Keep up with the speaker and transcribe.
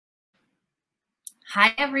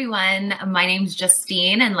Hi, everyone. My name is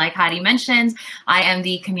Justine, and like Hadi mentioned, I am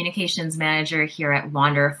the communications manager here at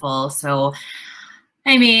Wanderful. So,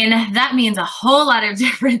 I mean, that means a whole lot of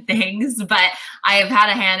different things, but I have had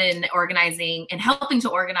a hand in organizing and helping to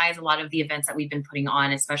organize a lot of the events that we've been putting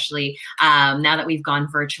on, especially now that we've gone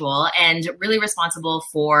virtual, and really responsible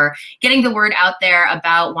for getting the word out there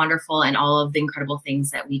about Wanderful and all of the incredible things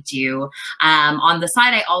that we do. On the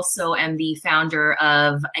side, I also am the founder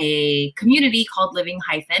of a community called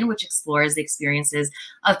Hyphen, which explores the experiences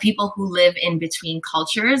of people who live in between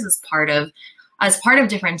cultures as part of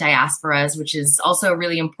different diasporas, which is also a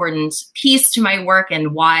really important piece to my work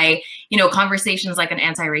and why, conversations like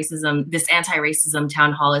this anti-racism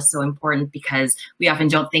town hall is so important, because we often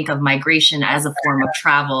don't think of migration as a form of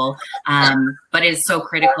travel, but it is so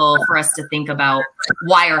critical for us to think about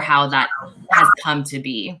why or how that has come to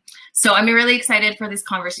be. So I'm really excited for this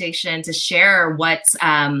conversation to share what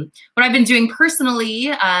I've been doing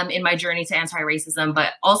personally in my journey to anti-racism,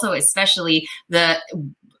 but also especially the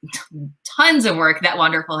tons of work that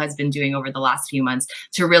Wanderful has been doing over the last few months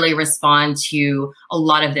to really respond to a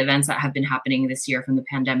lot of the events that have been happening this year, from the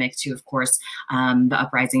pandemic to, of course, the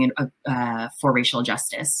uprising for racial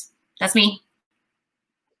justice. That's me.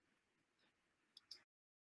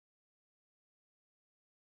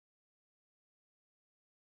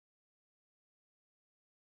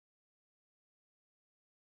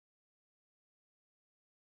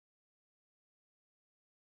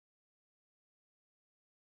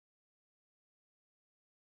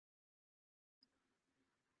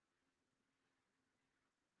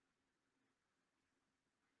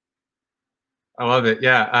 I love it.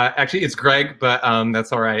 Yeah. Actually, it's Greg, but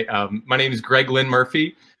that's all right. My name is Greg Lynn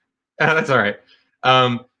Murphy. That's all right.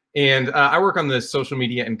 And I work on the social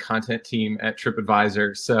media and content team at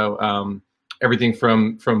Tripadvisor. So everything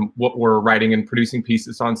from what we're writing and producing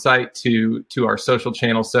pieces on site to our social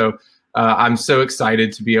channel. So I'm so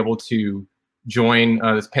excited to be able to join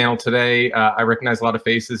this panel today. I recognize a lot of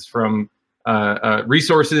faces from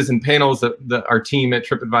resources and panels that our team at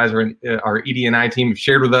Tripadvisor and our ED&I team have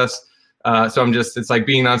shared with us. So it's like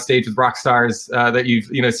being on stage with rock stars that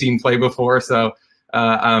you've seen play before. So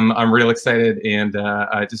I'm real excited and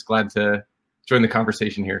just glad to join the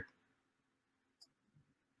conversation here.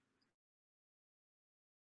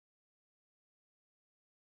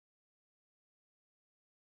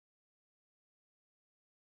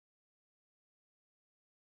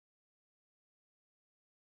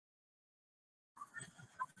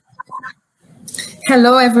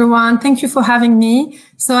 Hello, everyone. Thank you for having me.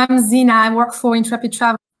 So I'm Zina. I work for Intrepid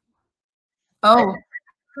Travel. Oh.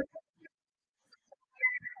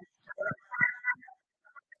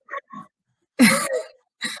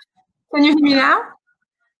 Can you hear me now?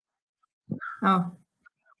 Oh.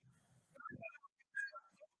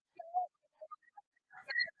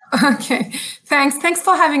 Okay. Thanks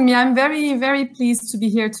for having me. I'm very, very pleased to be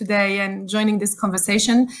here today and joining this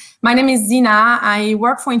conversation. My name is Zina. I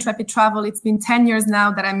work for Intrepid Travel. It's been 10 years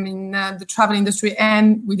now that I'm in the travel industry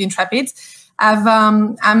and with Intrepid.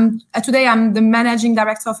 Today I'm the managing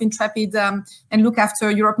director of Intrepid and look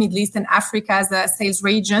after Europe, Middle East, and Africa as a sales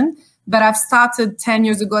region. But I've started 10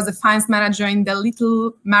 years ago as a finance manager in the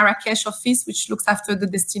little Marrakesh office, which looks after the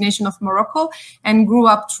destination of Morocco, and grew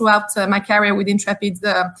up throughout my career with Intrepid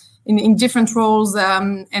in different roles,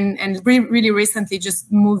 and really recently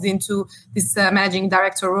just moved into this managing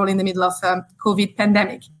director role in the middle of COVID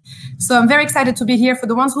pandemic. So I'm very excited to be here. For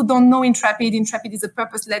the ones who don't know Intrepid is a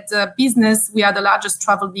purpose-led business. We are the largest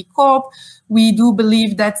travel B Corp. We do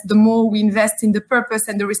believe that the more we invest in the purpose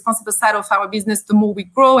and the responsible side of our business, the more we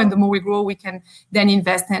grow, and the more we grow, we can then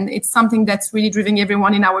invest. And it's something that's really driving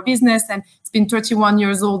everyone in our business. And it's been 31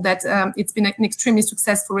 years old that it's been an extremely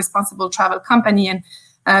successful, responsible travel company. And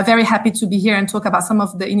very happy to be here and talk about some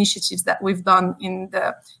of the initiatives that we've done in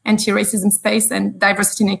the anti-racism space and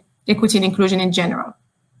diversity, equity, and inclusion in general.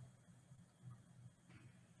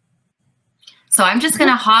 So I'm just going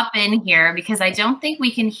to hop in here because I don't think we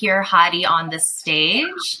can hear Hadi on the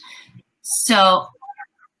stage. So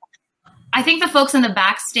I think the folks in the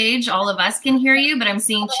backstage, all of us can hear you, but I'm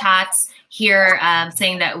seeing chats here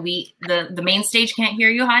saying that the main stage can't hear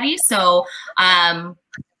you, Hadi. So I'm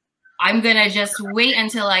going to just wait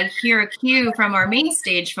until I hear a cue from our main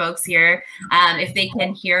stage folks here, if they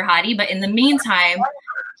can hear Hadi. But in the meantime,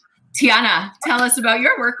 Tiana, tell us about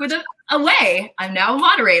your work with Away. I'm now a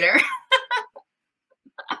moderator.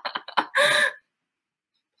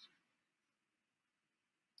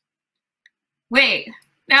 Wait,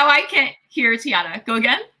 now I can't hear Tiana. Go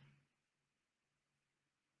again.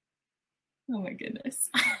 Oh my goodness.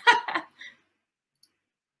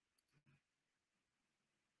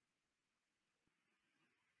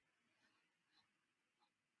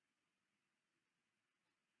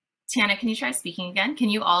 Tiana, can you try speaking again? Can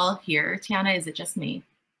you all hear Tiana? Is it just me?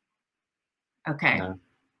 Okay. No.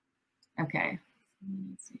 Okay.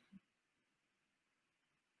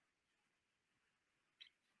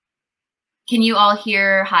 Can you all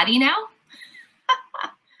hear Hadi now?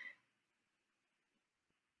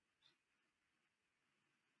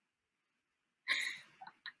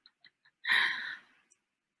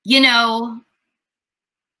 You know,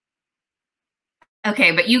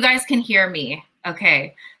 okay, but you guys can hear me.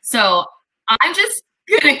 Okay, so I'm just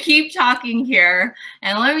gonna keep talking here,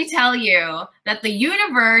 and let me tell you that the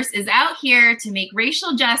universe is out here to make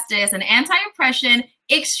racial justice and anti-oppression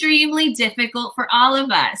extremely difficult for all of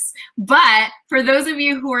us. But for those of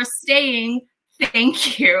you who are staying,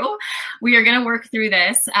 thank you. We are gonna work through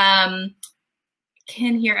this.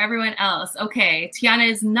 Can hear everyone else. Okay, Tiana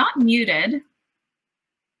is not muted.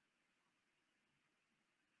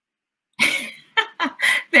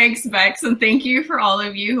 Thanks, Bex, and thank you for all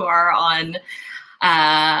of you who are on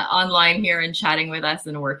online here and chatting with us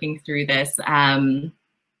and working through this. Okay,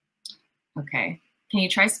 can you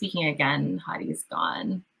try speaking again? Hadi's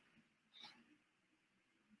gone.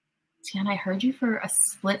 Tiana, I heard you for a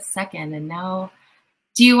split second, and now,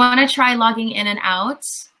 do you want to try logging in and out?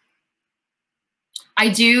 I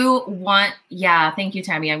do want, yeah, thank you,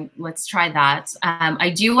 Tammy. Let's try that. I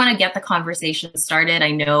do want to get the conversation started. I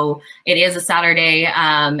know it is a Saturday,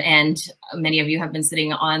 and many of you have been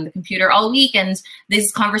sitting on the computer all week, and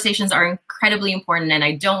these conversations are incredibly important, and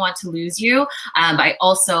I don't want to lose you. But I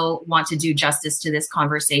also want to do justice to this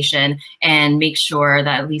conversation and make sure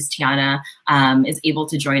that at least Tiana is able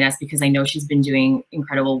to join us, because I know she's been doing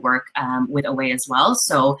incredible work with Away as well.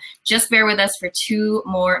 So just bear with us for 2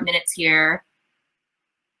 more minutes here.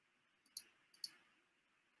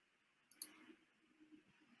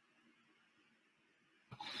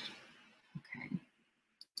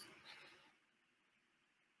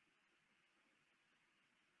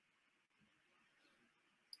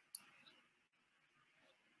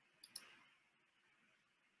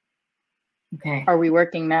 Okay. Are we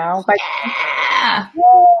working now? Yeah.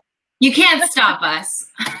 You can't stop us.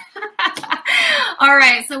 All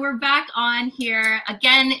right, so we're back on here.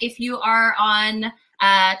 Again, if you are on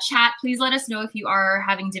chat, please let us know if you are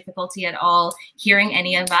having difficulty at all hearing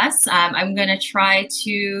any of us. I'm gonna try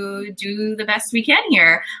to do the best we can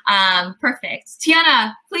here. Perfect.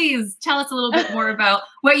 Tiana, please tell us a little bit more about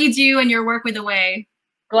what you do and your work with Away.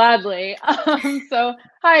 Gladly. So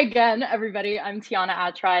hi again, everybody. I'm Tiana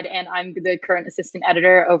Attride, and I'm the current assistant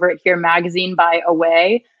editor over at Here Magazine by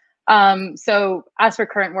Away. So as for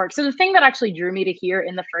current work, so the thing that actually drew me to Here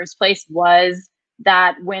in the first place was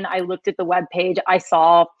that when I looked at the webpage, I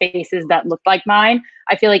saw faces that looked like mine.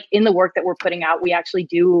 I feel like in the work that we're putting out, we actually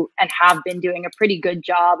do and have been doing a pretty good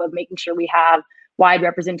job of making sure we have wide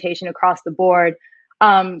representation across the board.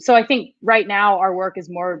 So I think right now our work is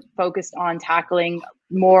more focused on tackling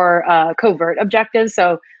more covert objectives.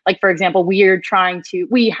 So like, for example, we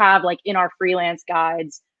have like in our freelance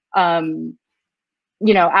guides,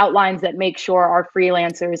 you know, outlines that make sure our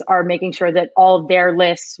freelancers are making sure that all of their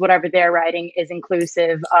lists, whatever they're writing, is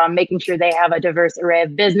inclusive, making sure they have a diverse array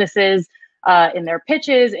of businesses in their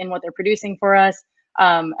pitches and what they're producing for us.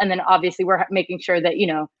 And then obviously we're making sure that, you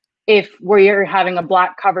know, if we're having a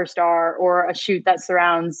Black cover star or a shoot that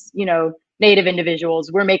surrounds, you know, Native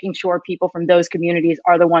individuals, we're making sure people from those communities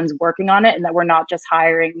are the ones working on it, and that we're not just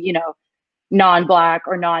hiring, you know, non-Black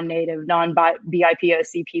or non-Native,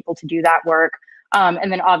 non-BIPOC people to do that work.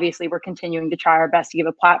 And then obviously we're continuing to try our best to give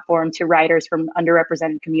a platform to writers from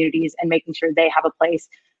underrepresented communities and making sure they have a place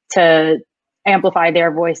to amplify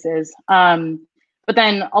their voices. But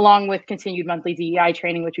then along with continued monthly DEI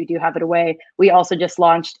training, which we do have it Away, we also just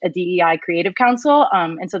launched a DEI Creative Council.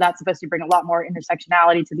 And so that's supposed to bring a lot more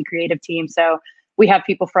intersectionality to the creative team. So we have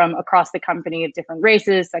people from across the company of different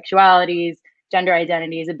races, sexualities, gender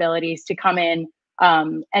identities, abilities to come in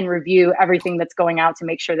and review everything that's going out to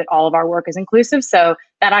make sure that all of our work is inclusive. So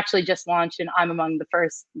that actually just launched, and I'm among the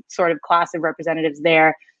first sort of class of representatives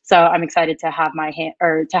there. So I'm excited to have my hand,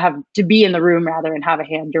 or to be in the room rather, and have a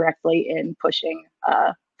hand directly in pushing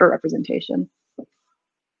for representation.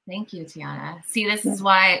 Thank you, Tiana. See, this is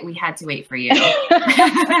why we had to wait for you.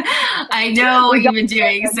 I know what you've been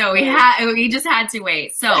doing, so we just had to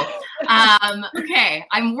wait. So, okay,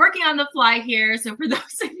 I'm working on the fly here. So for those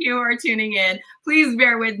of you who are tuning in, please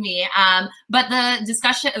bear with me. But the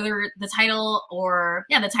discussion, or the title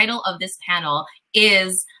of this panel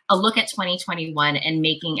is a look at 2021 and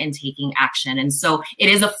making and taking action. And so it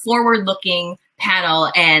is a forward-looking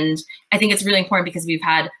panel, and I think it's really important because we've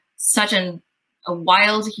had such a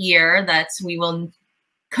wild year that we will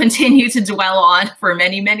continue to dwell on for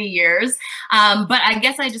many, many years. But I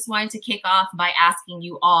guess I just wanted to kick off by asking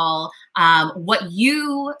you all what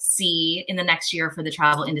you see in the next year for the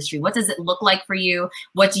travel industry. What does it look like for you?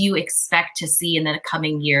 What do you expect to see in the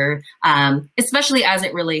coming year, especially as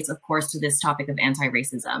it relates, of course, to this topic of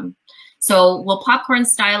anti-racism? So we'll popcorn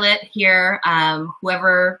style it here.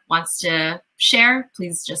 Whoever wants to share,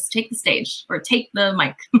 please just take the stage or take the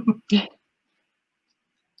mic.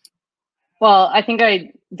 Well, I think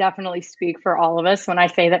I definitely speak for all of us when I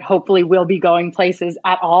say that hopefully we'll be going places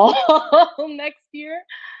at all next year.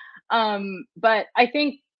 But I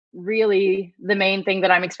think really the main thing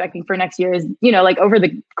that I'm expecting for next year is, like over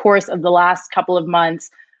the course of the last couple of months,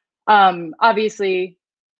 obviously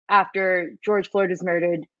after George Floyd was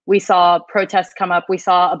murdered, we saw protests come up. We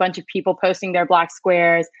saw a bunch of people posting their Black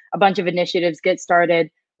squares, a bunch of initiatives get started,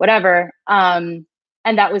 whatever.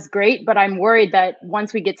 And that was great, but I'm worried that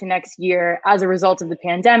once we get to next year, as a result of the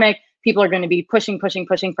pandemic, people are going to be pushing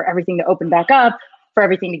for everything to open back up, for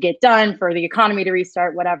everything to get done, for the economy to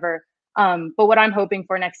restart, whatever. But what I'm hoping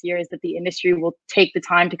for next year is that the industry will take the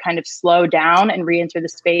time to kind of slow down and re-enter the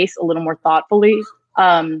space a little more thoughtfully.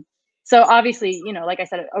 So obviously, like I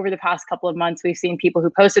said, over the past couple of months, we've seen people who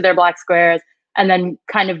posted their Black squares and then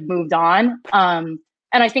kind of moved on.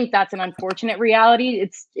 And I think that's an unfortunate reality.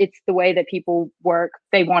 It's the way that people work.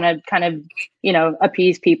 They want to kind of,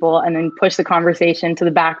 appease people and then push the conversation to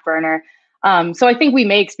the back burner. So I think we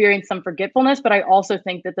may experience some forgetfulness, but I also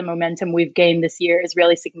think that the momentum we've gained this year is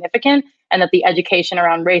really significant, and that the education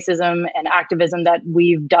around racism and activism that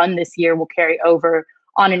we've done this year will carry over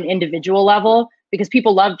on an individual level, because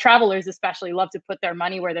people travelers especially love to put their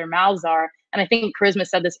money where their mouths are. And I think Charisma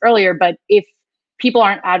said this earlier, but if people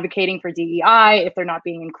aren't advocating for DEI, if they're not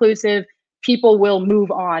being inclusive, people will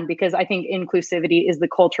move on, because I think inclusivity is the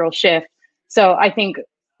cultural shift. So I think,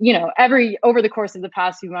 over the course of the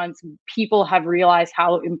past few months, people have realized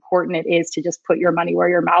how important it is to just put your money where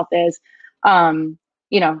your mouth is.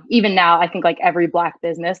 Even now, I think like every Black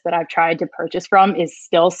business that I've tried to purchase from is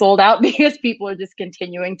still sold out because people are just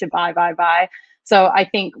continuing to buy. So I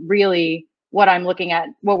think really what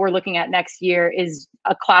we're looking at next year is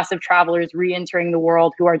a class of travelers re-entering the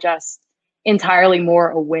world who are just entirely more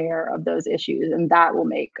aware of those issues, and that will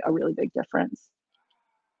make a really big difference.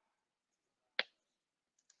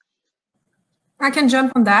 I can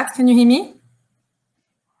jump on that. Can you hear me?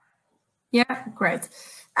 Yeah, great.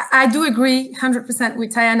 I do agree 100%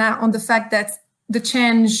 with Tiana on the fact that the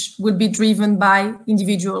change will be driven by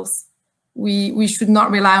individuals. We should not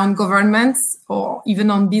rely on governments or even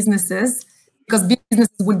on businesses, because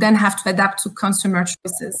businesses would then have to adapt to consumer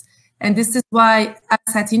choices. And this is why,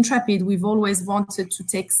 as at Intrepid, we've always wanted to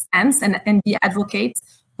take stance and be advocates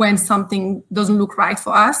when something doesn't look right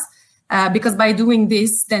for us. Because by doing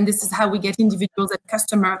this, then this is how we get individuals and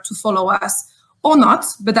customers to follow us, or not,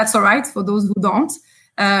 but that's all right for those who don't,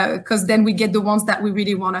 because then we get the ones that we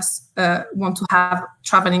really want to have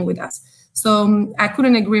traveling with us. So I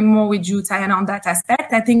couldn't agree more with you, Tiana, on that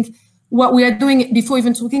aspect. I think what we are doing, before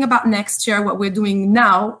even talking about next year, what we're doing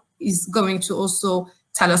now is going to also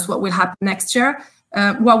tell us what will happen next year.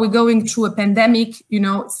 While we're going through a pandemic,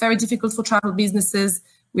 it's very difficult for travel businesses.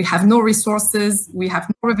 We have no resources. We have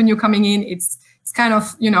no revenue coming in. It's kind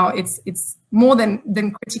of, it's more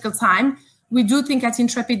than critical time. We do think at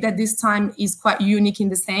Intrepid that this time is quite unique in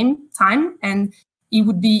the same time, and it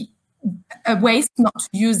would be a waste not to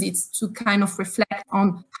use it to kind of reflect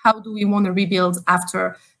on how do we want to rebuild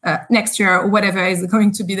after next year, or whatever is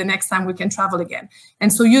going to be the next time we can travel again.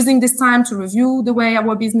 And so using this time to review the way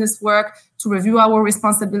our business work, to review our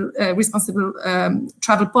responsible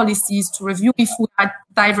travel policies, to review if we are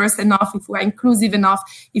diverse enough, if we are inclusive enough,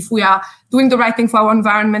 if we are doing the right thing for our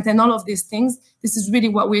environment, and all of these things. This is really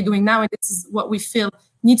what we're doing now, and this is what we feel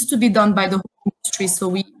needs to be done by the whole industry, so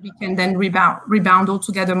we can then rebound all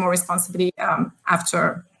together more responsibly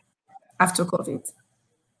after COVID.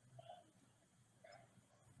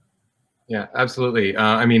 Yeah, absolutely.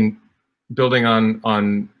 Building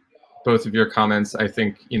on both of your comments, I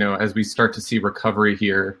think, as we start to see recovery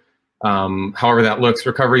here, however that looks,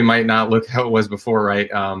 recovery might not look how it was before, right?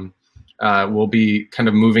 We'll be kind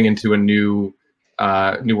of moving into a new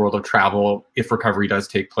world of travel if recovery does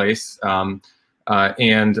take place. And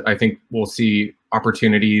I think we'll see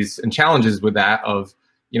opportunities and challenges with that of,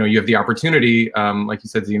 you have the opportunity, like you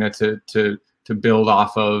said, Zina, to build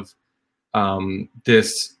off of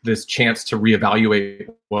this chance to reevaluate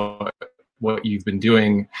what you've been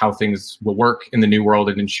doing, how things will work in the new world,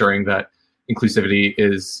 and ensuring that inclusivity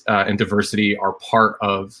is and diversity are part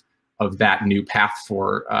of that new path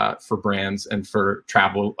for brands and for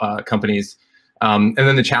travel companies. And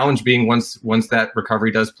then the challenge being once that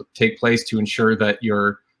recovery does take place, to ensure that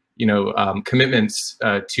your commitments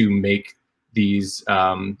to make these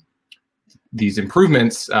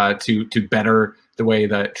improvements to better the way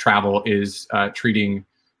that travel is treating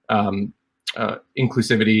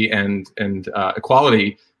inclusivity and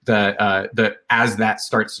equality, that as that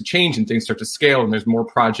starts to change and things start to scale and there's more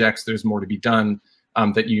projects, there's more to be done,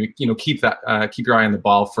 that you keep your eye on the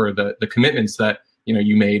ball for the commitments that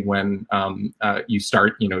you made when you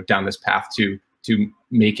start down this path to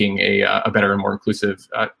making a better and more inclusive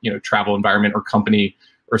travel environment or company,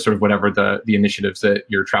 or sort of whatever the initiatives that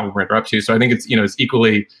your travel brand are up to. So I think it's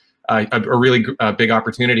equally a really big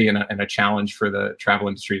opportunity and a challenge for the travel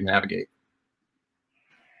industry to navigate.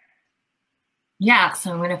 Yeah,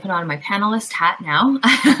 so I'm going to put on my panelist hat now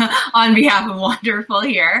on behalf of Wanderful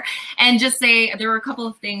here, and just say there were a couple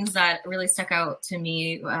of things that really stuck out to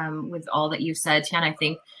me with all that you said. Tiana, I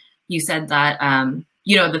think you said that,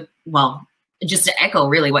 just to echo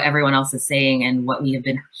really what everyone else is saying and what we have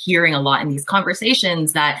been hearing a lot in these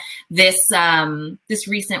conversations, that this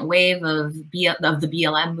recent wave of the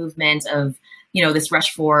BLM movement, of this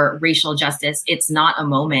rush for racial justice, it's not a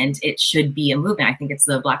moment, it should be a movement. I think it's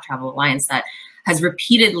the Black Travel Alliance that has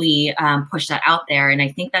repeatedly pushed that out there. And I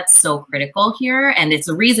think that's so critical here. And it's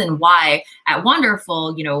a reason why at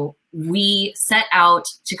Wanderful, we set out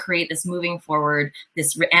to create this moving forward,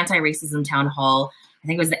 this anti-racism town hall. I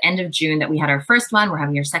think it was the end of June that we had our first one. We're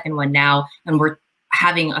having our second one now, and we're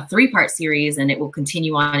having a 3-part series, and it will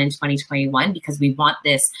continue on in 2021, because we want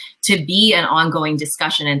this to be an ongoing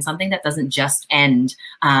discussion and something that doesn't just end,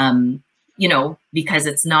 because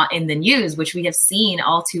it's not in the news, which we have seen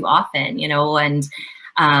all too often, and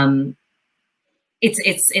it's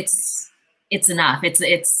enough.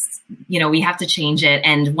 It's we have to change it.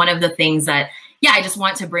 And one of the things that, I just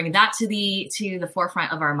want to bring that to the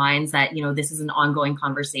forefront of our minds, that, this is an ongoing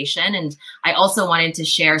conversation. And I also wanted to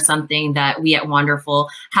share something that we at Wanderful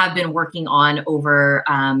have been working on over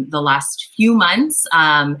the last few months.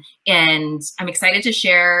 And I'm excited to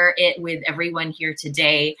share it with everyone here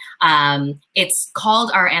today. It's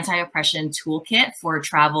called our Anti-Oppression Toolkit for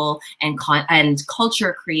Travel and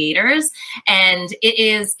Culture Creators. And it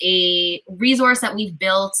is a resource that we've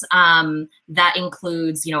built that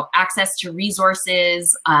includes, access to resources,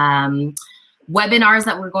 webinars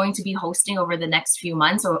that we're going to be hosting over the next few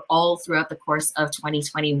months, or all throughout the course of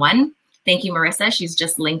 2021. Thank you, Marissa. She's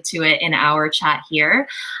just linked to it in our chat here.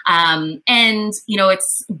 And,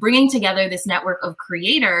 it's bringing together this network of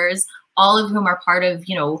creators, all of whom are part of,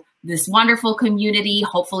 this wonderful community.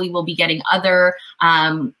 Hopefully we'll be getting other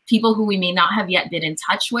people who we may not have yet been in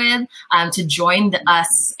touch with to join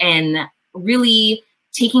us in really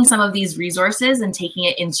taking some of these resources and taking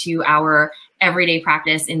it into our everyday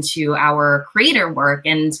practice, into our creator work.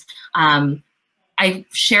 And I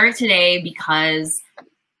share it today because,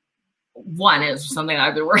 one, it was something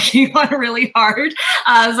I've been working on really hard.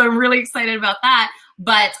 So I'm really excited about that.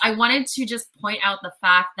 But I wanted to just point out the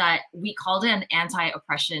fact that we called it an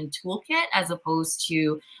anti-oppression toolkit as opposed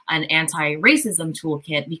to an anti-racism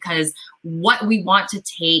toolkit, because what we want to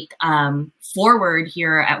take forward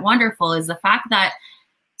here at Wanderful is the fact that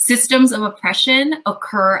systems of oppression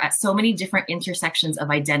occur at so many different intersections of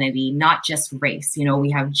identity, not just race. We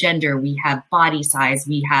have gender, we have body size,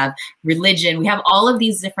 we have religion, we have all of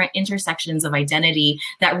these different intersections of identity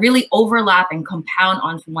that really overlap and compound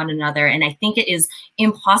onto one another. And I think it is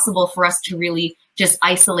impossible for us to really just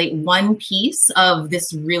isolate one piece of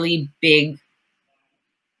this really big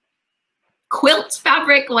quilt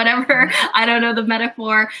fabric, whatever. I don't know the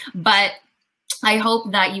metaphor, but I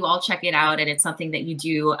hope that you all check it out, and it's something that you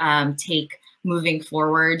do take moving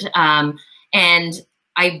forward. And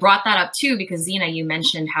I brought that up too, because Zina, you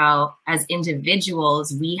mentioned how as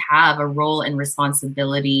individuals, we have a role and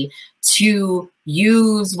responsibility to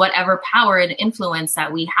use whatever power and influence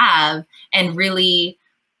that we have and really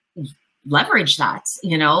leverage that,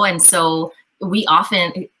 and so we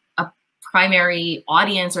often, primary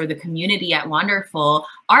audience or the community at Wanderful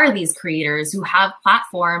are these creators who have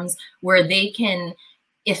platforms where they can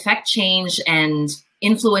effect change and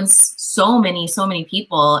influence so many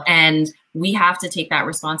people. And we have to take that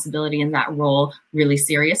responsibility and that role really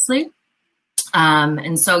seriously.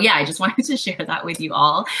 And so, I just wanted to share that with you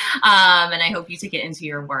all. And I hope you take it into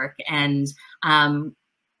your work. And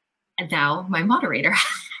now my moderator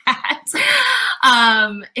hat.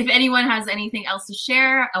 If anyone has anything else to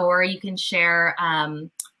share, or you can share,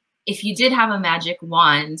 if you did have a magic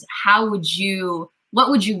wand, what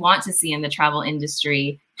would you want to see in the travel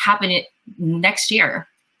industry happen next year?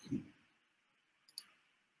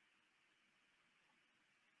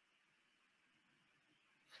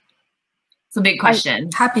 It's a big question.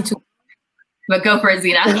 Happy to. But go for it,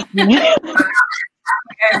 Zina. Okay.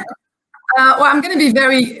 Well, I'm going to be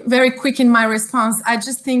very, very quick in my response. I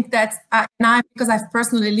just think that because I've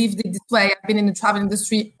personally lived it this way, I've been in the travel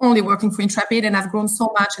industry only working for Intrepid, and I've grown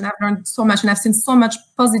so much and I've learned so much and I've seen so much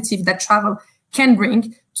positive that travel can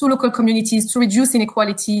bring to local communities, to reduce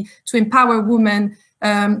inequality, to empower women,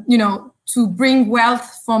 to bring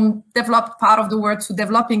wealth from developed part of the world to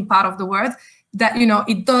developing part of the world, that,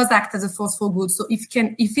 it does act as a force for good. So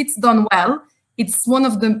if it's done well, it's one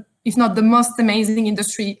of the, if not the most amazing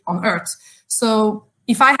industry on earth. So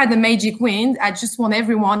if I had a magic wand, I just want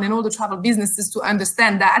everyone and all the travel businesses to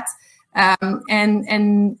understand that,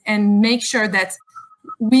 and make sure that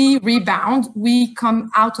we rebound, we come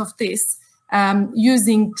out of this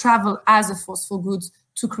using travel as a force for good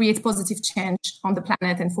to create positive change on the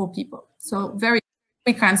planet and for people. So very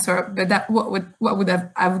quick answer, but that what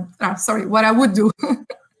I would do.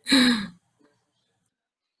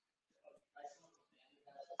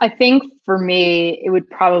 I think for me, it would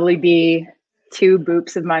probably be 2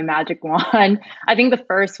 boops of my magic wand. I think the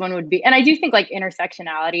first one would be, and I do think like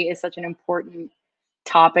intersectionality is such an important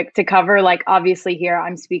topic to cover. Like obviously here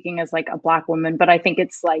I'm speaking as like a Black woman, but I think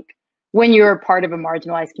it's like when you're part of a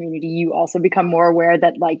marginalized community, you also become more aware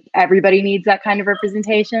that like everybody needs that kind of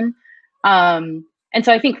representation. And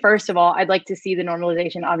so I think first of all, I'd like to see the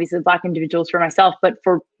normalization, obviously of Black individuals for myself, but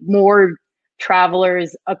for more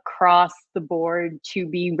travelers across the board to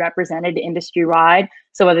be represented industry-wide.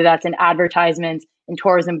 So whether that's in advertisements, in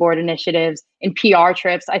tourism board initiatives, in PR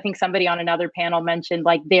trips. I think somebody on another panel mentioned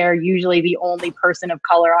like they're usually the only person of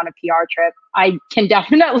color on a PR trip. I can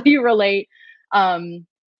definitely relate. And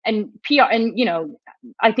PR, and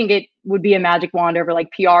I think it would be a magic wand over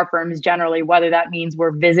like PR firms generally, whether that means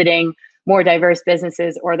we're visiting more diverse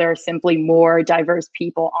businesses or there are simply more diverse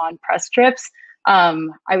people on press trips. I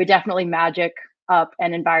would definitely magic up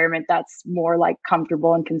an environment that's more like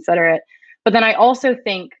comfortable and considerate. But then I also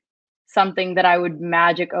think something that I would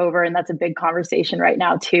magic over, and that's a big conversation right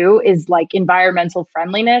now too, is like environmental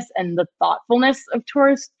friendliness and the thoughtfulness of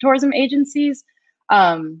tourism agencies.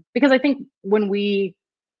 Because I think when we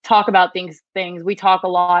talk about things, we talk a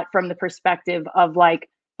lot from the perspective of like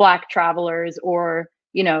Black travelers or,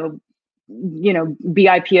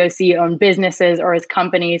 BIPOC owned businesses or as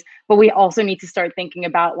companies, but we also need to start thinking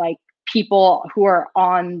about like people who are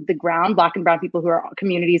on the ground, Black and brown people who are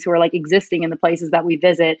communities who are like existing in the places that we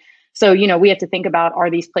visit. So, we have to think about, are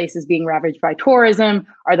these places being ravaged by tourism?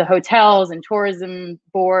 Are the hotels and tourism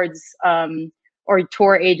boards or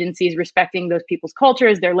tour agencies respecting those people's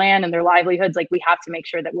cultures, their land and their livelihoods? Like we have to make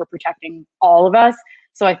sure that we're protecting all of us.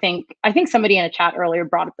 So I think somebody in a chat earlier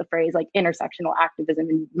brought up the phrase like intersectional activism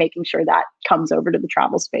and making sure that comes over to the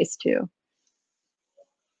travel space too.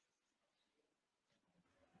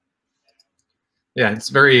 Yeah, it's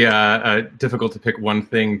very difficult to pick one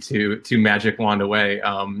thing to magic wand away.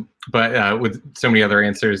 But with so many other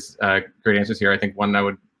answers, great answers here, I think one I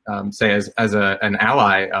would say as an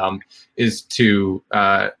ally is to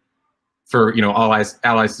for allies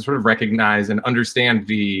to sort of recognize and understand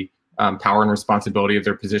the power and responsibility of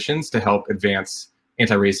their positions to help advance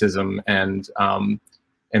anti-racism and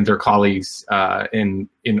their colleagues in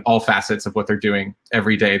all facets of what they're doing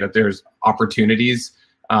every day. That there's opportunities,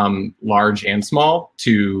 large and small,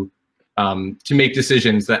 to make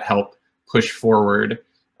decisions that help push forward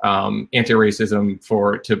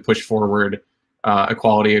anti-racism, to push forward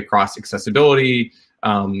equality across accessibility,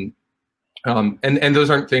 and those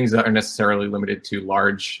aren't things that are necessarily limited to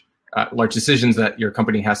large decisions that your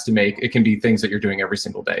company has to make. It can be things that you're doing every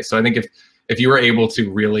single day. So I think if you were able to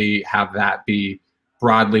really have that be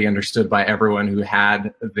broadly understood by everyone who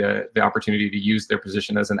had the opportunity to use their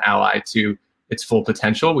position as an ally to its full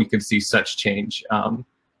potential, we could see such change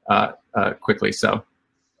quickly. So.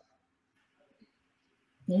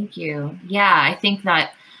 Thank you. Yeah, I think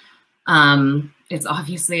that it's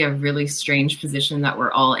obviously a really strange position that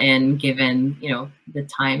we're all in, given, the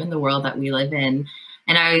time in the world that we live in.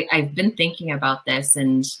 And I've been thinking about this,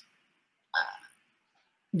 and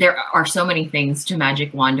there are so many things to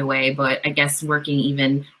magic wand away, but I guess working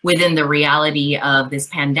even within the reality of this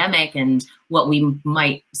pandemic and what we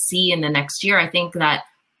might see in the next year, I think that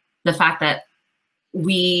the fact that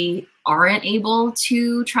we aren't able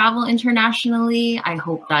to travel internationally, I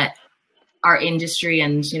hope that our industry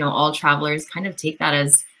and, all travelers kind of take that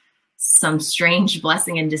as some strange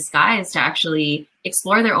blessing in disguise to actually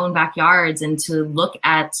explore their own backyards and to look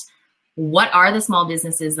at what are the small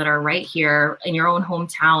businesses that are right here in your own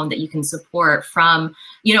hometown that you can support from,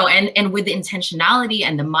 and with the intentionality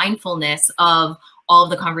and the mindfulness of all of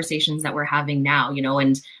the conversations that we're having now,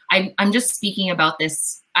 and I'm just speaking about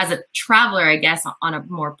this as a traveler, I guess, on a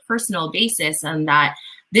more personal basis, and that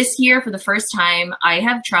this year, for the first time, I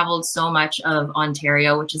have traveled so much of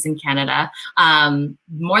Ontario, which is in Canada,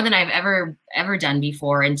 more than I've ever done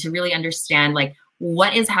before, and to really understand like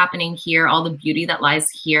what is happening here, all the beauty that lies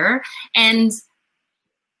here. And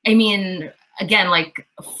I mean, again, like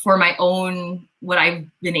for my own, what I've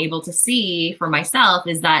been able to see for myself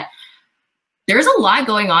is that there's a lot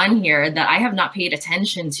going on here that I have not paid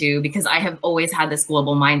attention to because I have always had this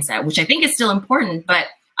global mindset, which I think is still important, but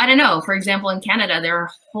I don't know. For example, in Canada, there are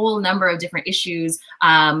a whole number of different issues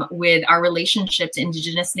with our relationship to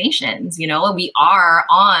Indigenous nations. You know, we are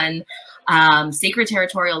on sacred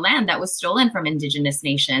territorial land that was stolen from Indigenous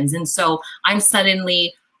nations. And so I'm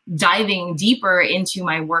suddenly diving deeper into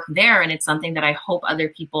my work there. And it's something that I hope other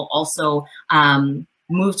people also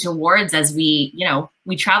move towards as we, you know,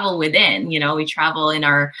 we travel within, you know, we travel in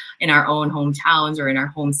our own hometowns or in our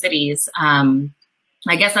home cities.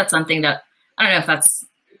 I guess that's something that, I don't know if it's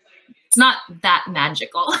not that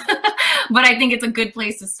magical, but I think it's a good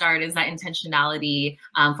place to start, is that intentionality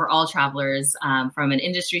for all travelers, from an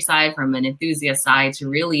industry side, from an enthusiast side, to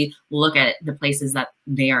really look at the places that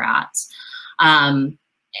they are at.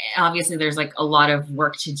 Obviously, there's like a lot of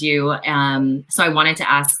work to do. So I wanted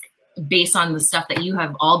to ask, based on the stuff that you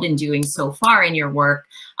have all been doing so far in your work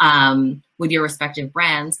with your respective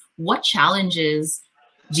brands, what challenges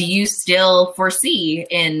do you still foresee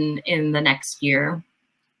in the next year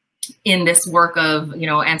in this work of, you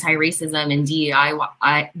know, anti-racism and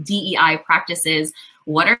DEI practices?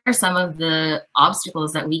 What are some of the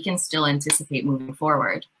obstacles that we can still anticipate moving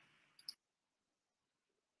forward?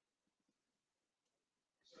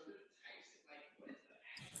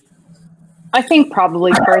 I think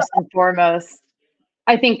probably first and foremost,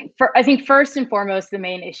 I think first and foremost, the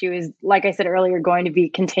main issue is, like I said earlier, going to be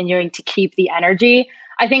continuing to keep the energy.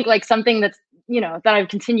 I think like something that's, you know, that I've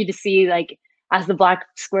continued to see, like as the black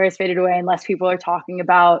squares faded away and less people are talking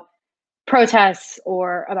about protests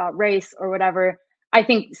or about race or whatever, I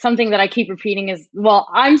think something that I keep repeating is, well,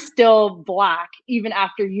 I'm still black, even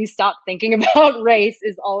after you stop thinking about race,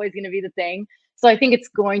 is always going to be the thing. So I think it's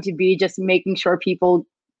going to be just making sure people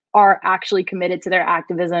are actually committed to their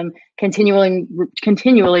activism,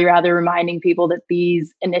 continually rather reminding people that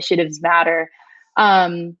these initiatives matter.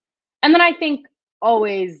 And then I think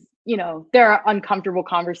always, you know, there are uncomfortable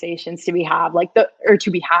conversations to be had, like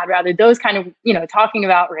those kind of, you know, talking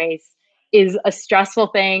about race is a stressful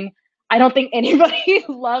thing. I don't think anybody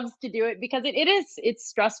loves to do it because it's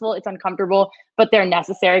stressful, it's uncomfortable, but they're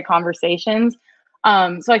necessary conversations.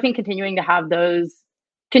 So I think continuing to have those,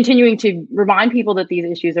 continuing to remind people that these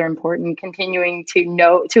issues are important, continuing to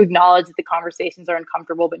acknowledge that the conversations are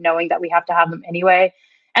uncomfortable, but knowing that we have to have them anyway.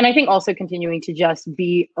 And I think also continuing to just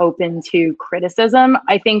be open to criticism.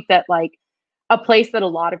 I think that like a place that a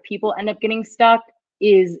lot of people end up getting stuck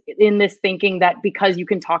is in this thinking that because you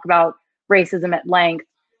can talk about racism at length,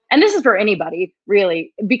 and this is for anybody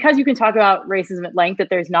really, because you can talk about racism at length, that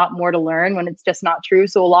there's not more to learn, when it's just not true.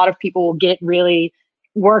 So a lot of people will get really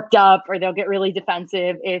worked up, or they'll get really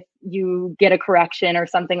defensive if you get a correction or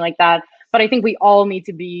something like that. But I think we all need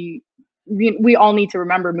to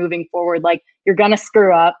remember moving forward, like, you're gonna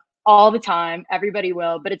screw up all the time, everybody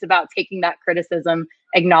will, but it's about taking that criticism,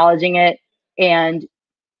 acknowledging it, and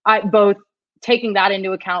both taking that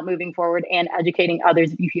into account moving forward and educating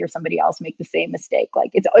others if you hear somebody else make the same mistake.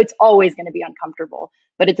 Like, it's always going to be uncomfortable,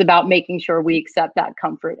 but it's about making sure we accept that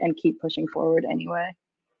comfort and keep pushing forward anyway.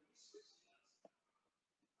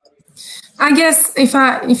 I guess if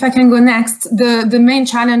I can go next, the main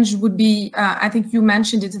challenge would be, I think you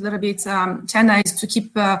mentioned it a little bit, Tiana, is to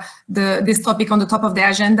keep this topic on the top of the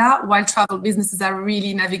agenda while travel businesses are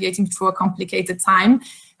really navigating through a complicated time.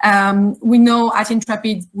 We know at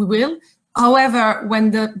Intrepid we will. However,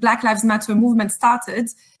 when the Black Lives Matter movement started,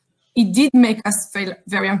 it did make us feel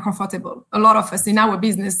very uncomfortable. A lot of us in our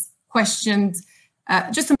business questioned,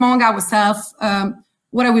 just among ourselves,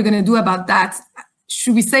 what are we going to do about that?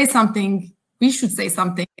 Should we say something? We should say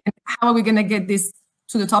something. And how are we going to get this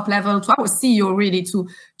to the top level, to our CEO, really,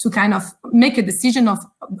 to kind of make a decision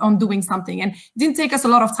on doing something? And it didn't take us a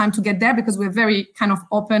lot of time to get there because we're very kind of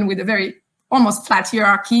open with a very almost flat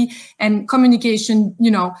hierarchy, and communication,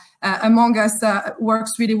 among us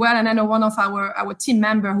works really well. And I know one of our team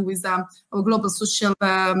member, who is our global social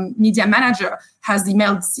media manager, has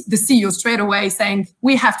emailed the CEO straight away saying,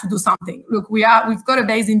 we have to do something. Look, we've got a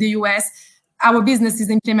base in the US. Our business is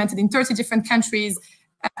implemented in 30 different countries.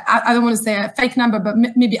 I don't want to say a fake number, but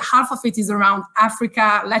maybe half of it is around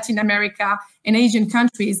Africa, Latin America, and Asian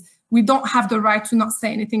countries. we don't have the right to not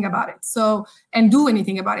say anything about it. So, and do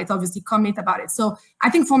anything about it, obviously commit about it. So I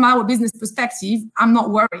think from our business perspective, I'm not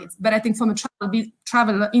worried, but I think from a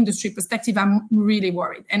travel industry perspective, I'm really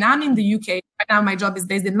worried. And I'm in the UK right now. My job is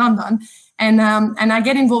based in London, and I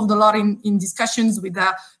get involved a lot in discussions with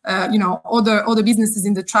other businesses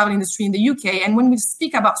in the travel industry in the UK. And when we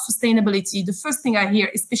speak about sustainability, the first thing I hear,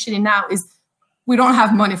 especially now, is we don't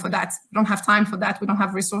have money for that. We don't have time for that. We don't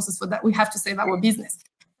have resources for that. We have to save our business.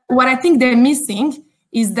 What I think they're missing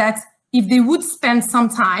is that if they would spend some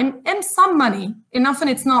time and some money, and often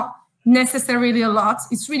it's not necessarily a lot,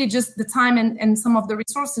 it's really just the time and some of the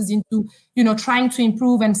resources into, trying to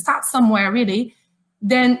improve and start somewhere really,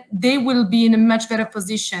 then they will be in a much better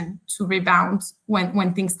position to rebound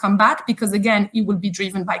when things come back, because again, it will be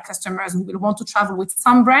driven by customers who will want to travel with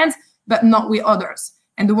some brands, but not with others.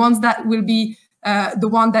 And the ones that will be the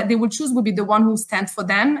one that they will choose will be the one who stands for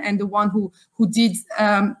them and the one who did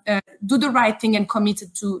do the right thing and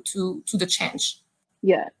committed to the change.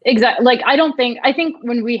 Yeah, exactly. Like, I think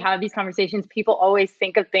when we have these conversations, people always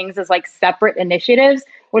think of things as like separate initiatives,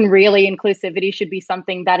 when really inclusivity should be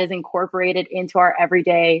something that is incorporated into our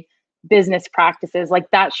everyday business practices. Like,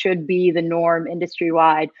 that should be the norm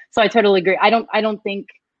industry-wide. So I totally agree. I don't think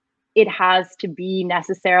it has to be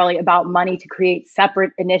necessarily about money to create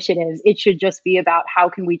separate initiatives. It should just be about how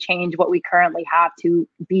can we change what we currently have to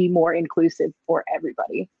be more inclusive for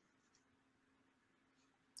everybody.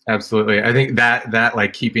 Absolutely. I think that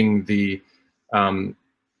like keeping the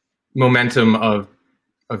momentum of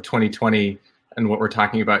 2020 and what we're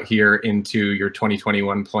talking about here into your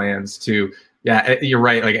 2021 plans to, yeah, you're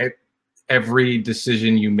right. Like, every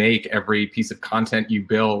decision you make, every piece of content you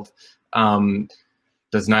build,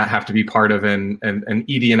 does not have to be part of an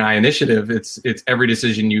ED&I initiative. It's every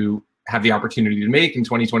decision you have the opportunity to make in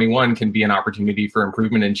 2021 can be an opportunity for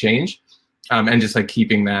improvement and change, and just like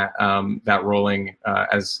keeping that rolling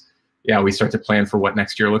as we start to plan for what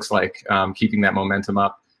next year looks like, keeping that momentum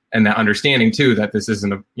up, and that understanding too that this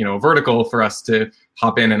isn't a vertical for us to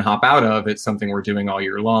hop in and hop out of. It's something we're doing all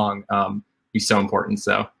year long. Be so important.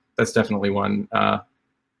 So that's definitely one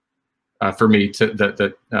for me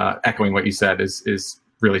to echoing what you said is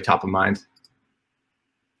really top of mind.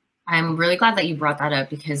 I'm really glad that you brought that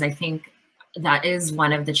up, because I think that is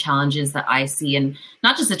one of the challenges that I see in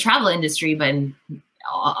not just the travel industry, but in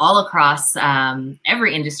all across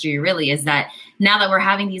every industry really, is that now that we're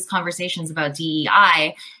having these conversations about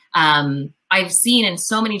DEI, I've seen in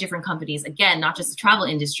so many different companies, again, not just the travel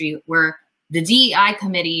industry, where the DEI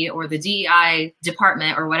committee or the DEI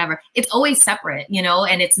department or whatever, it's always separate,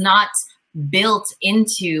 and it's not built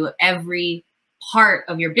into every part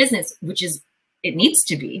of your business, which is, it needs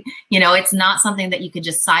to be, it's not something that you could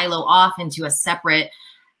just silo off into a separate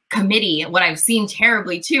committee. What I've seen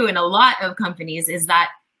terribly too in a lot of companies is that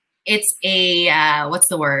it's a, what's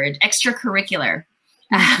the word? Extracurricular.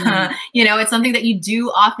 Mm-hmm. It's something that you do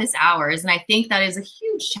office hours. And I think that is a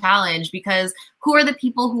huge challenge, because who are the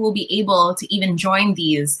people who will be able to even join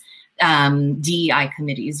these DEI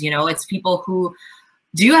committees? It's people who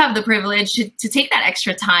do have the privilege to take that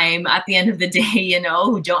extra time at the end of the day,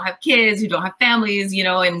 who don't have kids, who don't have families,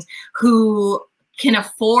 and who can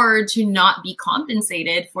afford to not be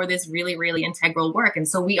compensated for this really, really integral work. And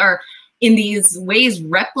so we are in these ways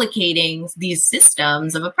replicating these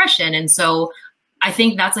systems of oppression. And so I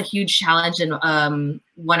think that's a huge challenge and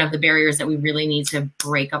one of the barriers that we really need to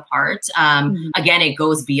break apart. Again, it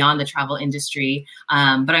goes beyond the travel industry,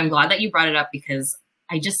 but I'm glad that you brought it up, because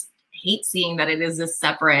I just hate seeing that it is a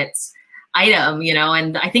separate item,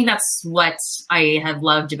 and I think that's what I have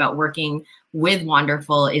loved about working with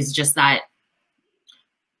Wanderful, is just that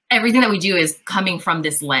everything that we do is coming from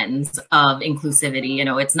this lens of inclusivity.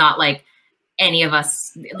 It's not like any of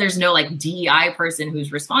us, there's no like DEI person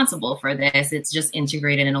who's responsible for this. It's just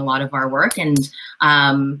integrated in a lot of our work, and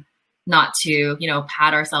not to,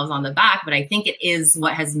 pat ourselves on the back, but I think it is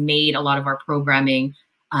what has made a lot of our programming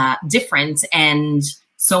different and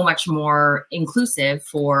so much more inclusive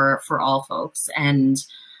for all folks. And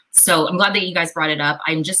so I'm glad that you guys brought it up.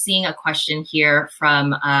 I'm just seeing a question here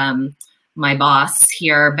from my boss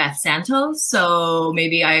here, Beth Santos. So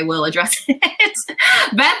maybe I will address it.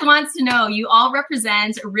 Beth wants to know, you all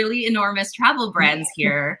represent really enormous travel brands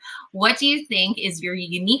here. What do you think is your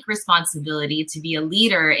unique responsibility to be a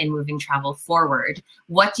leader in moving travel forward?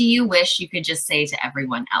 What do you wish you could just say to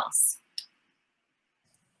everyone else?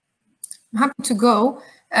 I'm happy to go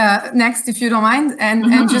next, if you don't mind.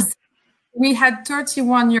 And just, we had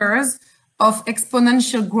 31 years of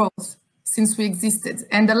exponential growth since we existed.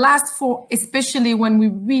 And the last 4, especially when we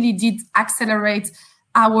really did accelerate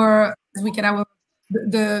our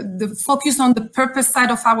the focus on the purpose side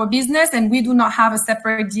of our business, and we do not have a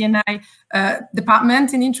separate D&I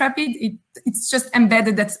department in Intrepid. It's just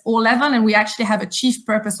embedded at all level, and we actually have a chief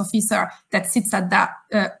purpose officer that sits at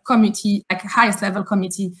that committee, like highest level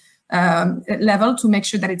committee level, to make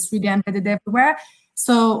sure that it's really embedded everywhere.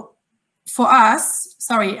 So for us,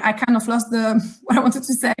 sorry, I kind of lost what I wanted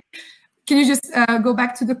to say. Can you just go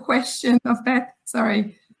back to the question of that?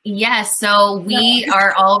 Sorry. Yes, so we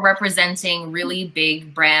are all representing really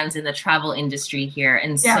big brands in the travel industry here.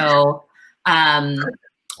 And so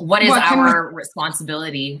what is our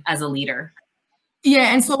responsibility as a leader?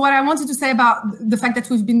 Yeah, and so what I wanted to say about the fact that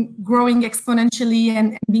we've been growing exponentially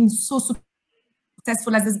and being so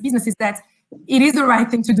successful as this business is that it is the right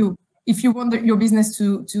thing to do if you want your business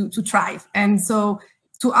to thrive. And so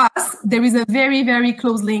to us, there is a very, very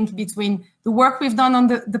close link between the work we've done on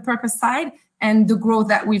the purpose side and the growth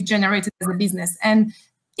that we've generated as a business. And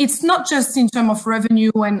it's not just in terms of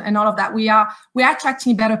revenue and all of that. We're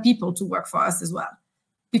attracting better people to work for us as well,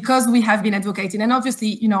 because we have been advocating and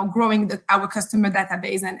obviously, growing our customer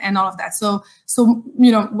database and all of that. So,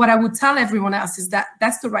 what I would tell everyone else is that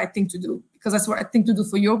that's the right thing to do, because that's the right thing to do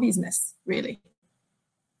for your business, really.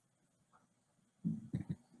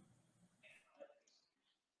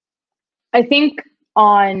 I think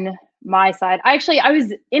on my side, I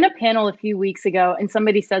was in a panel a few weeks ago, and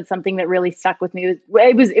somebody said something that really stuck with me. It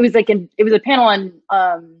was a panel on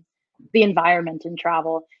the environment in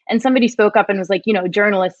travel, and somebody spoke up and was like,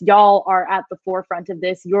 journalists, y'all are at the forefront of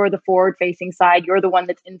this. You're the forward-facing side. You're the one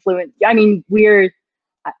that's influenced. I mean, I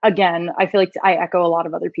feel like I echo a lot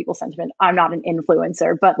of other people's sentiment. I'm not an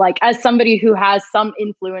influencer, but like as somebody who has some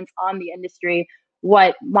influence on the industry,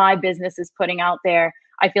 what my business is putting out there,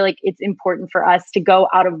 I feel like it's important for us to go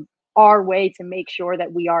out of our way to make sure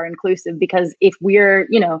that we are inclusive, because if we're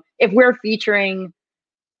featuring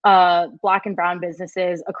Black and brown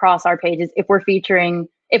businesses across our pages, if we're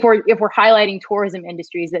highlighting tourism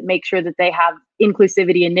industries that make sure that they have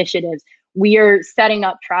inclusivity initiatives, we are setting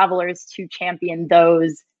up travelers to champion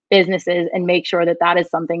those businesses and make sure that that is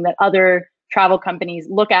something that other travel companies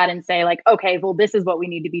look at and say like, okay, well, this is what we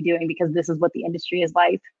need to be doing because this is what the industry is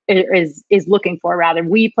looking for. Rather,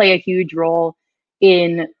 we play a huge role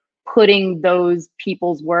in putting those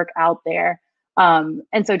people's work out there.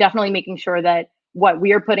 And so definitely making sure that what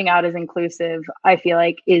we are putting out is inclusive, I feel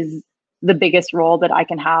like is the biggest role that I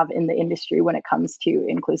can have in the industry when it comes to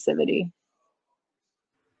inclusivity.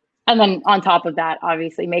 And then on top of that,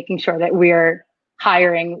 obviously making sure that we're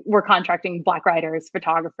contracting Black writers,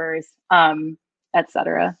 photographers,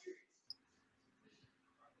 etc.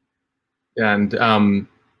 And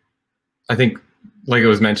I think, like it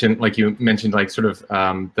was mentioned, like you mentioned, like sort of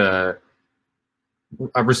the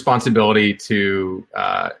responsibility to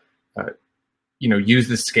use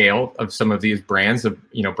the scale of some of these brands,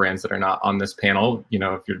 brands that are not on this panel.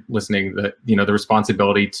 If you're listening, the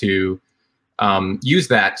responsibility to use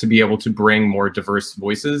that to be able to bring more diverse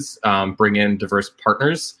voices, bring in diverse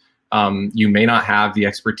partners. You may not have the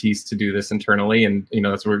expertise to do this internally, and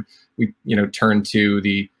that's where we turn to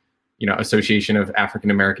the Association of African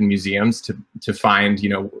American Museums to find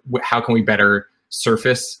how can we better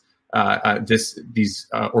surface these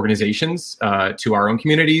organizations to our own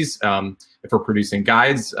communities. If we're producing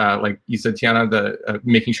guides, like you said, Tiana,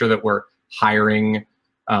 making sure that we're hiring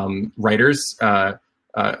writers, a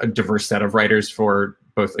diverse set of writers for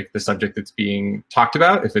both like the subject that's being talked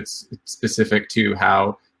about, if it's specific to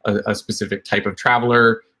how a specific type of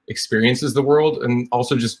traveler experiences the world, and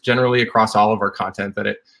also just generally across all of our content, that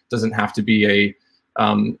it doesn't have to be a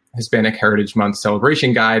Hispanic Heritage Month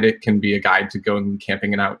celebration guide. It can be a guide to going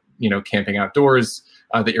camping camping outdoors,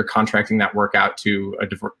 that you're contracting that work out to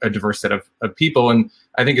a diverse set of people. And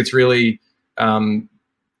I think it's really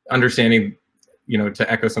understanding,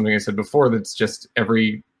 to echo something I said before, that's just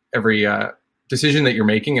every decision that you're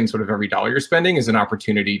making and sort of every dollar you're spending is an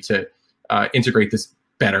opportunity to integrate this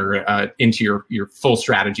better into your full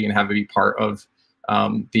strategy and have it be part of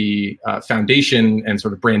the foundation and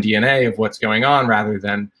sort of brand DNA of what's going on, rather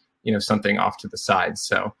than something off to the side.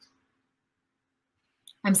 So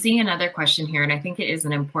I'm seeing another question here, and I think it is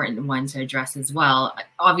an important one to address as well.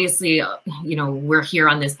 Obviously, we're here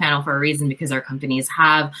on this panel for a reason, because our companies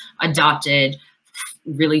have adopted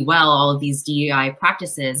really well all of these DEI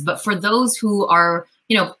practices. But for those who are,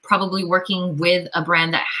 probably working with a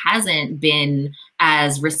brand that hasn't been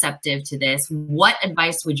as receptive to this, what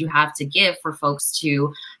advice would you have to give for folks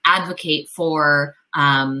to advocate for,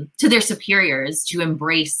 to their superiors, to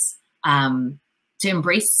embrace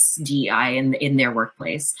DEI in their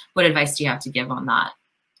workplace? What advice do you have to give on that?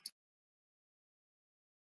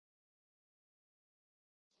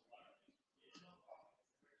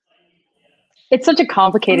 It's such a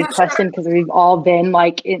complicated question because we've all been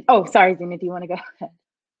like in, oh, sorry, Zina, do you want to go ahead?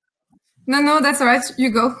 No, that's all right. You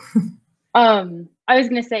go. I was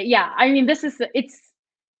going to say, yeah, I mean, it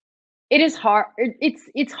is hard.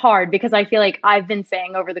 It's hard because I feel like I've been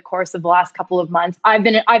saying over the course of the last couple of months, I've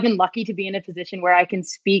been lucky to be in a position where I can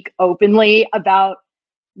speak openly about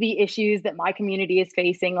the issues that my community is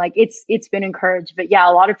facing. Like it's been encouraged, but yeah,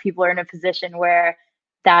 a lot of people are in a position where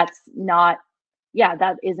that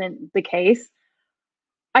isn't the case.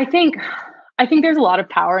 I think there's a lot of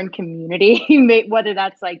power in community, whether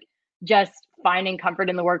that's like just finding comfort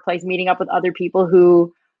in the workplace, meeting up with other people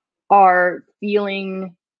who are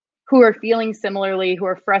feeling similarly, who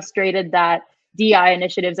are frustrated that DI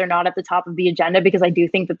initiatives are not at the top of the agenda, because I do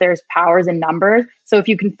think that there's powers in numbers. So if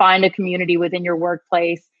you can find a community within your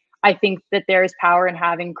workplace, I think that there is power in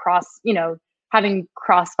having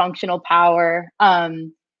cross-functional power,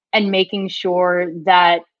 and making sure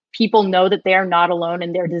that people know that they are not alone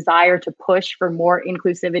in their desire to push for more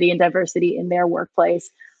inclusivity and diversity in their workplace.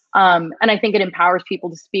 And I think it empowers people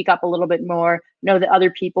to speak up a little bit more, know that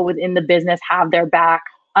other people within the business have their back.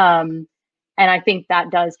 And I think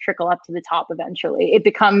that does trickle up to the top eventually. It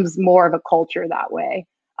becomes more of a culture that way.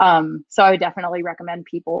 So I would definitely recommend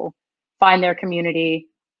people find their community,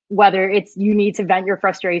 whether it's you need to vent your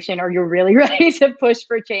frustration or you're really ready to push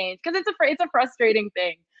for change, because it's a frustrating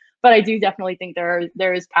thing. But I do definitely think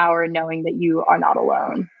there is power in knowing that you are not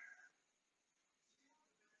alone.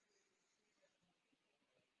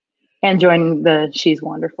 And joining the She's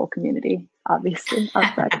Wonderful community, obviously.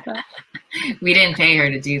 Outside of that. We didn't pay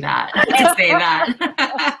her to do that, to say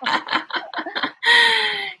that.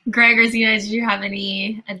 Greg or Zina, did you have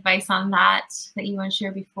any advice on that you want to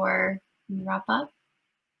share before we wrap up?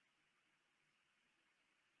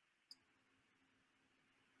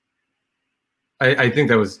 I think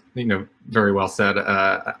that was, very well said.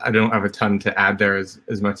 I don't have a ton to add there as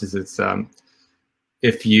much as it's,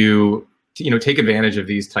 if you, take advantage of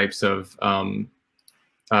these types of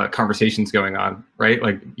conversations going on, right?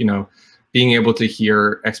 Like, being able to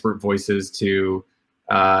hear expert voices to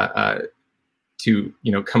come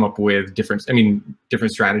up with different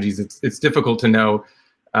strategies. It's difficult to know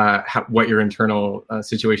what your internal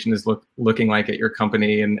situation is looking like at your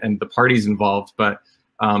company and the parties involved, but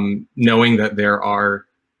knowing that there are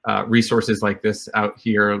resources like this out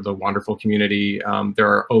here, the Wanderful community, there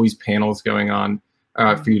are always panels going on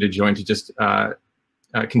for you to join, to just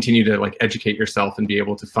continue to educate yourself and be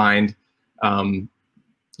able to find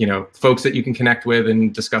folks that you can connect with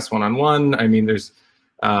and discuss one-on-one. I mean, there's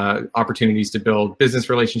opportunities to build business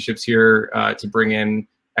relationships here, to bring in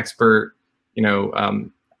expert,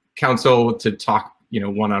 counsel to talk,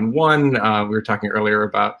 one-on-one. We were talking earlier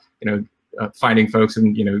about, finding folks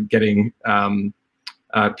and, getting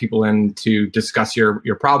people in to discuss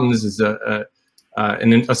your problems is a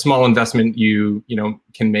small investment you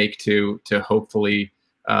can make to hopefully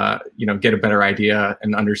get a better idea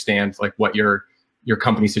and understand what your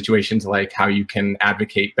company situation's like, how you can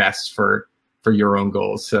advocate best for your own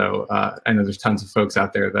goals. So I know there's tons of folks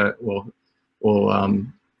out there that will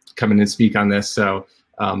come in and speak on this. So,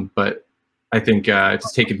 but I think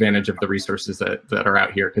just take advantage of the resources that are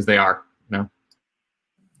out here, because they are,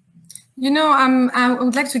 I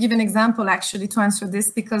would like to give an example actually to answer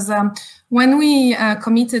this, because when we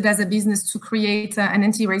committed as a business to create an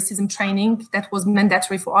anti-racism training that was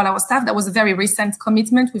mandatory for all our staff, that was a very recent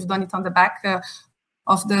commitment. We've done it on the back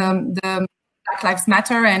of the Black Lives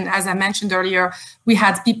Matter. And as I mentioned earlier, we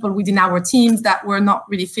had people within our teams that were not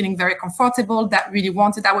really feeling very comfortable, that really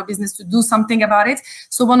wanted our business to do something about it.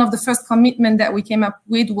 So one of the first commitment that we came up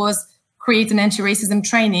with was create an anti-racism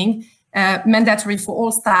training, mandatory for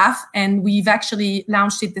all staff, and we've actually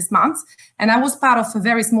launched it this month. And I was part of a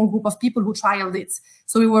very small group of people who trialed it.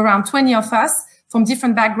 So we were around 20 of us from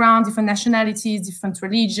different backgrounds, different nationalities, different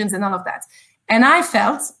religions, and all of that. And I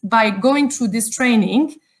felt by going through this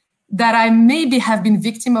training that I maybe have been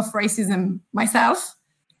victim of racism myself,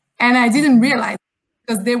 and I didn't realize,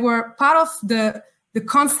 because they were part of the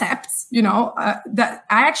concepts, that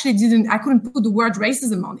I couldn't put the word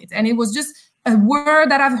racism on it, and it was just a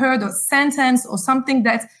word that I've heard, or sentence, or something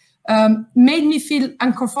that made me feel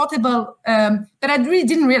uncomfortable, that I really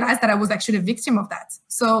didn't realize that I was actually a victim of that.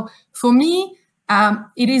 So for me,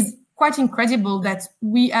 it is quite incredible that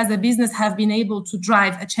we as a business have been able to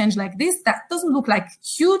drive a change like this. That doesn't look like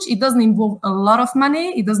huge. It doesn't involve a lot of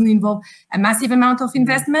money. It doesn't involve a massive amount of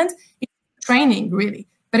investment. It's training, really.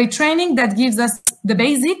 But a training that gives us the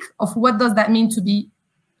basic of what does that mean to be,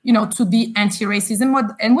 to be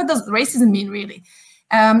anti-racism, and what does racism mean, really.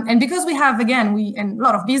 And because we have, again, and a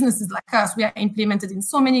lot of businesses like us, we are implemented in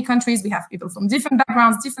so many countries. We have people from different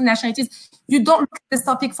backgrounds, different nationalities. You don't look at this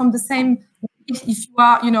topic from the same, if you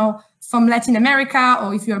are, from Latin America,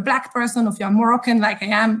 or if you're a Black person, or if you're Moroccan, like I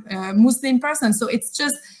am, a Muslim person. So it's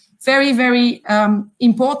just very, very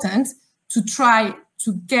important to try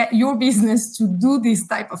to get your business to do these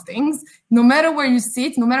type of things, no matter where you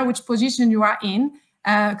sit, no matter which position you are in.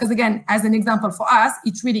 Because again, as an example for us,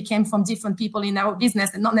 it really came from different people in our business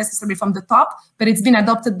and not necessarily from the top, but it's been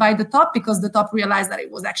adopted by the top because the top realized that it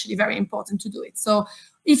was actually very important to do it. So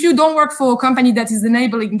if you don't work for a company that is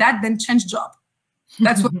enabling that, then change job.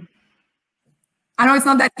 That's what I know. It's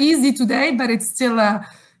not that easy today, but it's still, it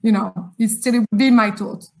would be my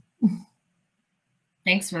thought.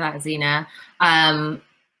 Thanks for that, Zina.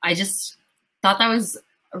 I just thought that was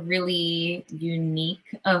really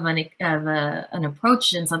unique of an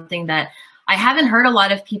approach, and something that I haven't heard a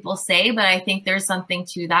lot of people say, but I think there's something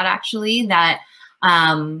to that actually, that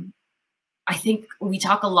I think we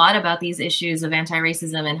talk a lot about these issues of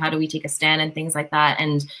anti-racism and how do we take a stand and things like that.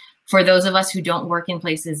 And for those of us who don't work in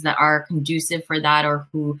places that are conducive for that, or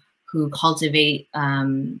who cultivate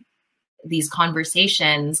these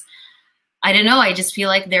conversations, I don't know. I just feel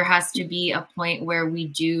like there has to be a point where we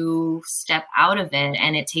do step out of it,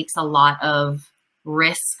 and it takes a lot of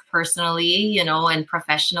risk personally, and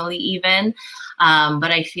professionally even.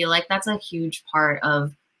 But I feel like that's a huge part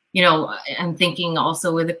of, I'm thinking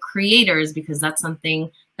also with the creators, because that's an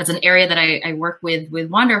area that I work with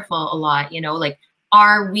Wanderful a lot, like,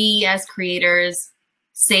 are we as creators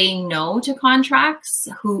saying no to contracts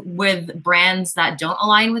with brands that don't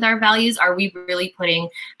align with our values? Are we really putting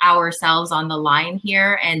ourselves on the line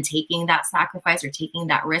here and taking that sacrifice or taking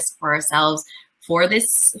that risk for ourselves for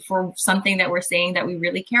for something that we're saying that we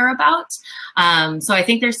really care about? So I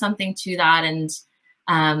think there's something to that,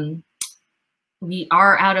 and we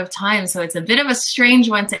are out of time, so it's a bit of a strange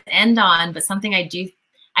one to end on, but something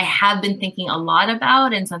I have been thinking a lot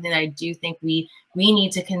about, and something that I do think we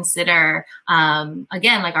need to consider,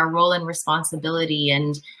 again, like our role and responsibility,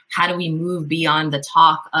 and how do we move beyond the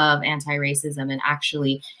talk of anti-racism and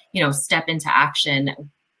actually, step into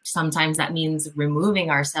action. Sometimes that means removing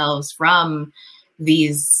ourselves from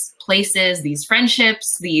these places, these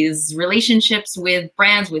friendships, these relationships with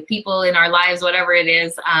brands, with people in our lives, whatever it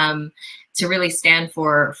is, to really stand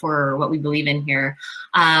for what we believe in here.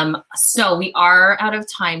 So we are out of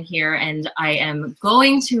time here, and I am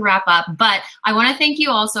going to wrap up, but I want to thank you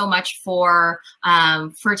all so much for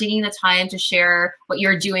taking the time to share what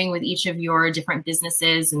you're doing with each of your different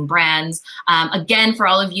businesses and brands. Again, for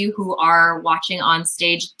all of you who are watching on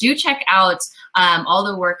stage, do check out all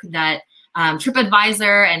the work that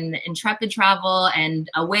Tripadvisor and Intrepid Travel and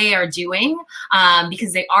Away are doing,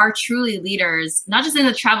 because they are truly leaders, not just in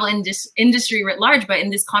the travel industry writ large, but in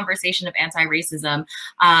this conversation of anti-racism.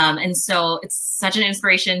 And so it's such an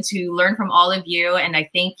inspiration to learn from all of you. And I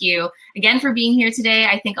thank you again for being here today.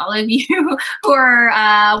 I thank all of you who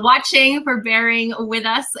are watching for bearing with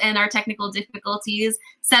us and our technical difficulties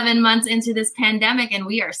 7 months into this pandemic, and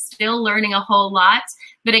we are still learning a whole lot.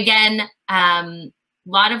 But again, a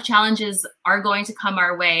lot of challenges are going to come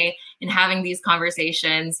our way in having these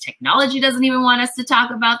conversations. Technology doesn't even want us to talk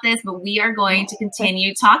about this, but we are going to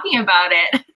continue talking about it.